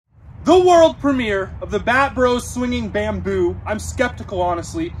the world premiere of the Bat Bros swinging bamboo. I'm skeptical,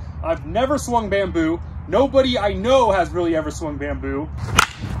 honestly. I've never swung bamboo. Nobody I know has really ever swung bamboo.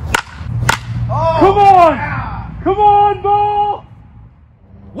 Oh, come on! Yeah. Come on, ball!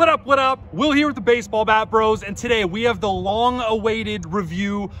 What up, what up? Will here with the Baseball Bat Bros, and today we have the long-awaited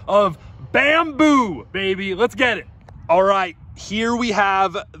review of bamboo, baby. Let's get it. All right, here we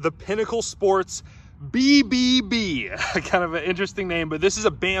have the Pinnacle Sports BBB, kind of an interesting name, but this is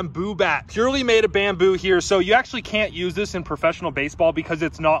a bamboo bat, purely made of bamboo here. So you actually can't use this in professional baseball because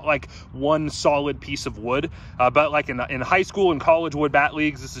it's not like one solid piece of wood. But like in high school and college wood bat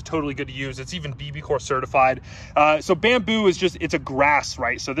leagues, this is totally good to use. It's even BB Corps certified. So bamboo is just, it's a grass,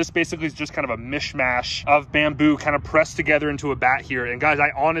 right? So this basically is just kind of a mishmash of bamboo kind of pressed together into a bat here. And guys,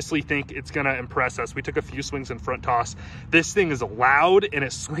 I honestly think it's gonna impress us. We took a few swings in front toss. This thing is loud and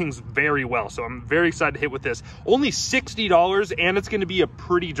it swings very well. So I'm very excited to hit with this. Only $60, and it's going to be a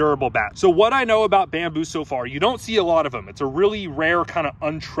pretty durable bat. So what I know about bamboo so far, you don't see a lot of them. It's a really rare kind of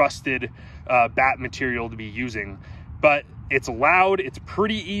untrusted bat material to be using, but it's loud, it's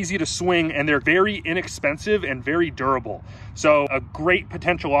pretty easy to swing, and they're very inexpensive and very durable. So a great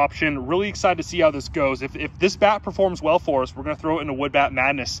potential option. Really excited to see how this goes. If this bat performs well for us, we're going to throw it into Wood Bat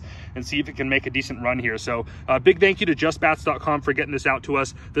Madness and see if it can make a decent run here. So big thank you to justbats.com for getting this out to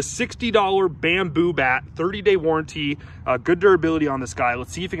us. The $60 bamboo bat, 30-day warranty, good durability on this guy.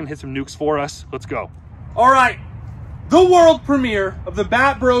 Let's see if it can hit some nukes for us. Let's go. All right, the world premiere of the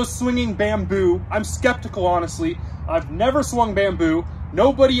Bat Bros swinging bamboo. I'm skeptical, honestly. I've never swung bamboo.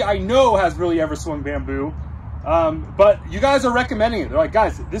 Nobody I know has really ever swung bamboo. But you guys are recommending it. They're like,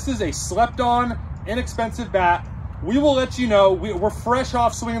 guys, this is a slept-on, inexpensive bat. We will let you know. We're fresh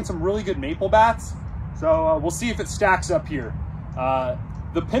off swinging some really good maple bats. So we'll see if it stacks up here.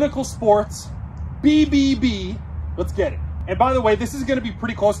 The Pinnacle Sports BBB. Let's get it. And by the way, this is going to be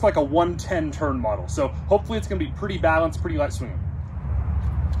pretty close to like a 110 turn model. So hopefully it's going to be pretty balanced, pretty light swinging.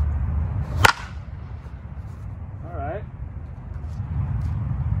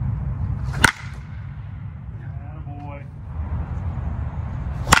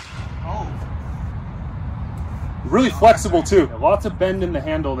 Really flexible too. Lots of bend in the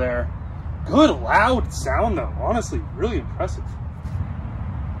handle there. Good loud sound though. Honestly, really impressive.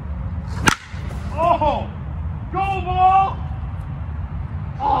 Oh, go ball!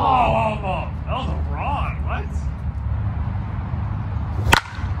 Oh, that was a rod. What?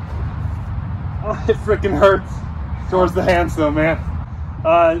 Oh, it freaking hurts towards the hands though, man.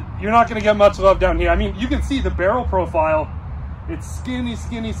 You're not gonna get much love down here. I mean, you can see the barrel profile. It's skinny,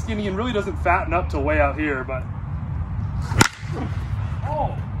 skinny, skinny, and really doesn't fatten up till way out here, but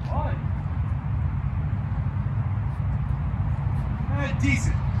oh, boy.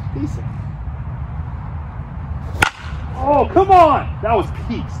 Decent. Oh, come on. That was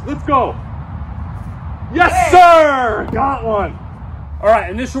peaks. Let's go. Yes, sir. Got one. All right,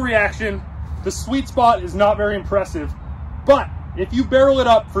 initial reaction. The sweet spot is not very impressive, but if you barrel it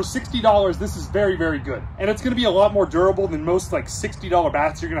up for $60, this is very, very good. And it's going to be a lot more durable than most like $60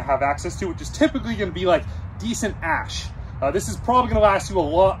 bats you're going to have access to, which is typically going to be like decent ash. This is probably going to last you a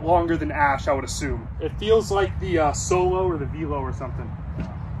lot longer than ash, I would assume. It feels like the Solo or the Velo or something.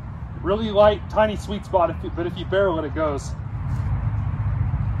 Really light, tiny sweet spot, but if you barrel it, it goes.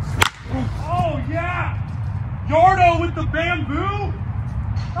 Oh, yeah! Yardo with the bamboo!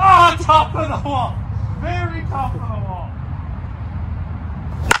 Ah, top of the wall! Very top of the wall.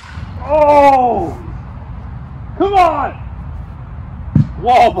 Oh! Come on!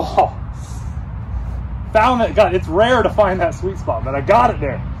 Wall ball. Found that. God, it's rare to find that sweet spot, but I got it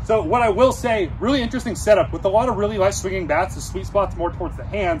there. So what I will say, really interesting setup. With a lot of really light swinging bats, the sweet spot's more towards the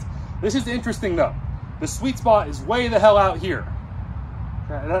hands. This is interesting though. The sweet spot is way the hell out here.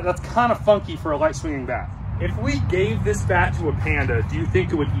 That's kind of funky for a light swinging bat. If we gave this bat to a panda, do you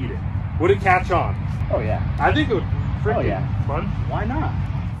think it would eat it? Would it catch on? Oh yeah. I think it would freaking fun. Why not?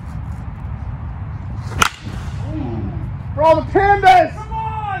 Ooh. For all the pandas! Come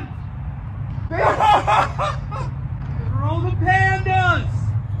on! For all the pandas!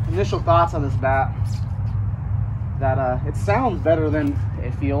 Initial thoughts on this bat. That it sounds better than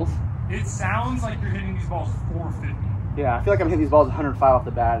it feels. It sounds like you're hitting these balls 450. Yeah, I feel like I'm hitting these balls 105 off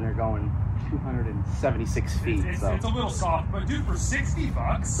the bat and they're going 276 feet. It's a little soft, but dude, for $60.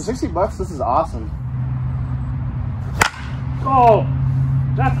 For $60, this is awesome. Oh,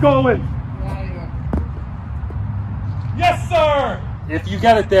 that's going. Yes, sir! If you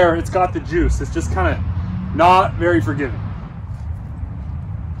get it there, it's got the juice. It's just kind of not very forgiving.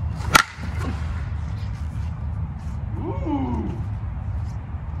 Ooh.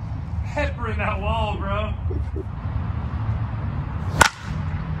 Peppering that wall, bro.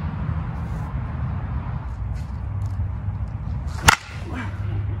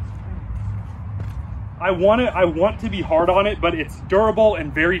 I want to be hard on it, but it's durable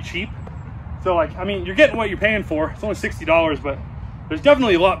and very cheap. So like, I mean, you're getting what you're paying for. It's only $60, but there's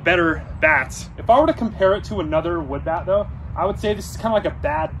definitely a lot better bats. If I were to compare it to another wood bat though, I would say this is kind of like a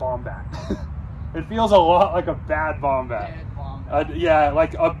bad bomb bat. It feels a lot like a bad bomb bat. Yeah,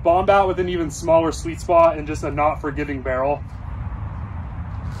 like a bomb bat with an even smaller sweet spot and just a not forgiving barrel.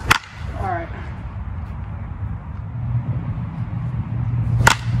 All right.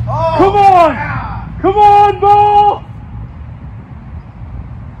 Oh, come on! Yeah. Come on, ball!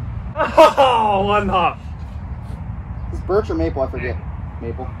 Oh, one hop. Is birch or maple? I forget.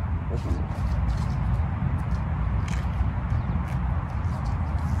 Maple.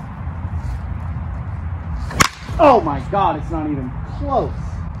 Oh my God, it's not even close.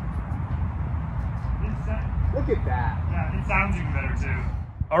 Look at that. Yeah, it sounds even better too.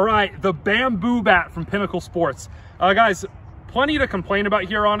 All right, the bamboo bat from Pinnacle Sports. Guys, plenty to complain about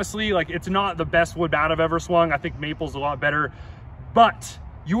here, honestly. Like, it's not the best wood bat I've ever swung. I think maple's a lot better, but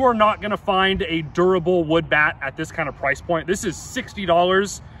you are not gonna find a durable wood bat at this kind of price point. This is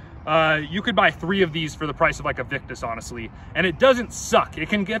 $60. You could buy 3 of these for the price of like a Victus, honestly, and it doesn't suck. It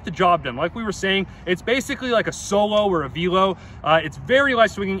can get the job done. Like we were saying, it's basically like a solo or a velo. It's very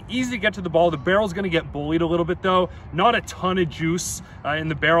light swinging, easy to get to the ball. The barrel's gonna get bullied a little bit though. Not a ton of juice in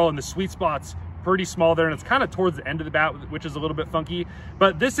the barrel, and the sweet spot's pretty small there, and it's kind of towards the end of the bat, which is a little bit funky,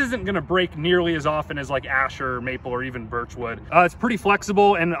 but this isn't going to break nearly as often as like ash or maple or even birch wood. It's pretty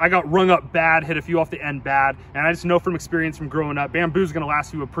flexible, and I got rung up bad, hit a few off the end bad, and I just know from experience from growing up, bamboo's going to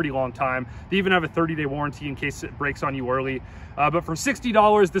last you a pretty long time. They even have a 30-day warranty in case it breaks on you early, but for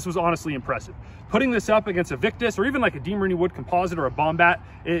 $60, this was honestly impressive. Putting this up against a Victus or even like a Demarine wood composite or a bomb bat,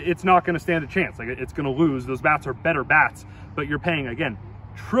 it's not going to stand a chance. Like, it's going to lose. Those bats are better bats, but you're paying, again,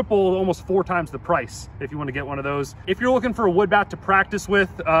 triple, almost 4 times the price if you want to get one of those. If you're looking for a wood bat to practice with,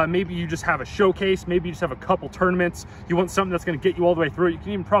 maybe you just have a showcase, maybe you just have a couple tournaments, you want something that's going to get you all the way through it, you can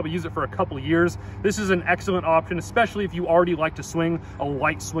even probably use it for a couple of years. This is an excellent option, especially if you already like to swing a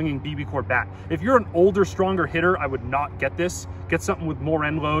light swinging BB core bat. If you're an older, stronger hitter, I would not get this. Get something with more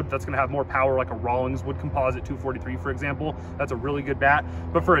end load that's going to have more power, like a Rawlings wood composite 243, for example. That's a really good bat.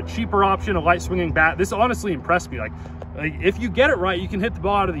 But for a cheaper option, a light swinging bat, this honestly impressed me. Like if you get it right, you can hit the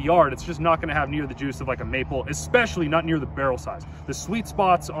ball out of the yard. It's just not going to have near the juice of like a maple, especially not near the barrel size. The sweet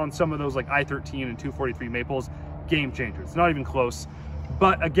spots on some of those like I-13 and 243 maples, game changer. It's not even close.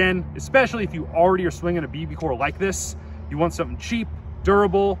 But again, especially if you already are swinging a BB core like this, you want something cheap,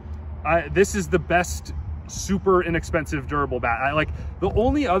 durable. This is the best super inexpensive durable bat. Like the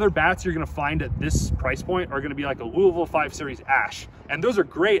only other bats you're going to find at this price point are going to be like a Louisville 5 Series Ash, and those are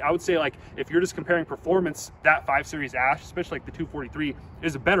great. I would say, like, if you're just comparing performance, that 5 Series Ash, especially like the 243,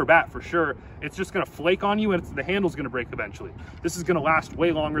 is a better bat for sure. It's just going to flake on you, and the handle's going to break eventually. This is going to last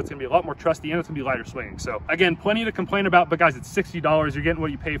way longer. It's going to be a lot more trusty, and it's going to be lighter swinging. So again, plenty to complain about, but guys, it's $60. You're getting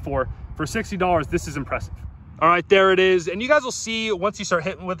what you pay for. For $60, this is impressive. All right, there it is. And you guys will see once you start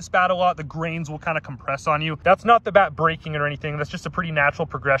hitting with this bat a lot, the grains will kind of compress on you. That's not the bat breaking it or anything. That's just a pretty natural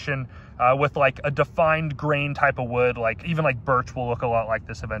progression with like a defined grain type of wood. Like even like birch will look a lot like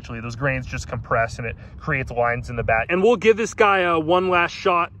this eventually. Those grains just compress and it creates lines in the bat. And we'll give this guy one last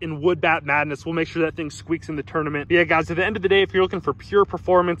shot in wood bat madness. We'll make sure that thing squeaks in the tournament. But yeah, guys, at the end of the day, if you're looking for pure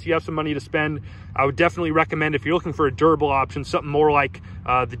performance, you have some money to spend, I would definitely recommend, if you're looking for a durable option, something more like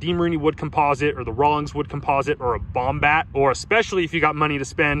the Demarine wood composite or the Rawlings wood composite or a bomb bat, or especially if you got money to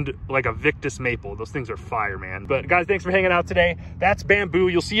spend, like a Victus maple. Those things are fire, man. But guys, thanks for hanging out today. That's Bamboo.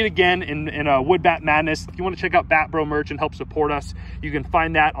 You'll see it again in wood bat madness. If you want to check out Bat Bro merch and help support us, you can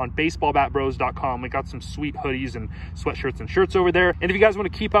find that on baseballbatbros.com. We got some sweet hoodies and sweatshirts and shirts over there. And if you guys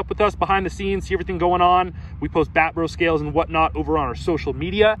want to keep up with us behind the scenes, see everything going on, we post Bat Bro scales and whatnot over on our social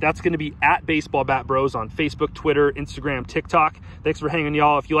media. That's going to be at Baseball Bat Bros on Facebook, Twitter, Instagram, TikTok. Thanks for hanging,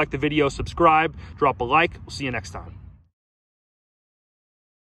 y'all. If you like the video, subscribe, drop a like. We'll see you next time.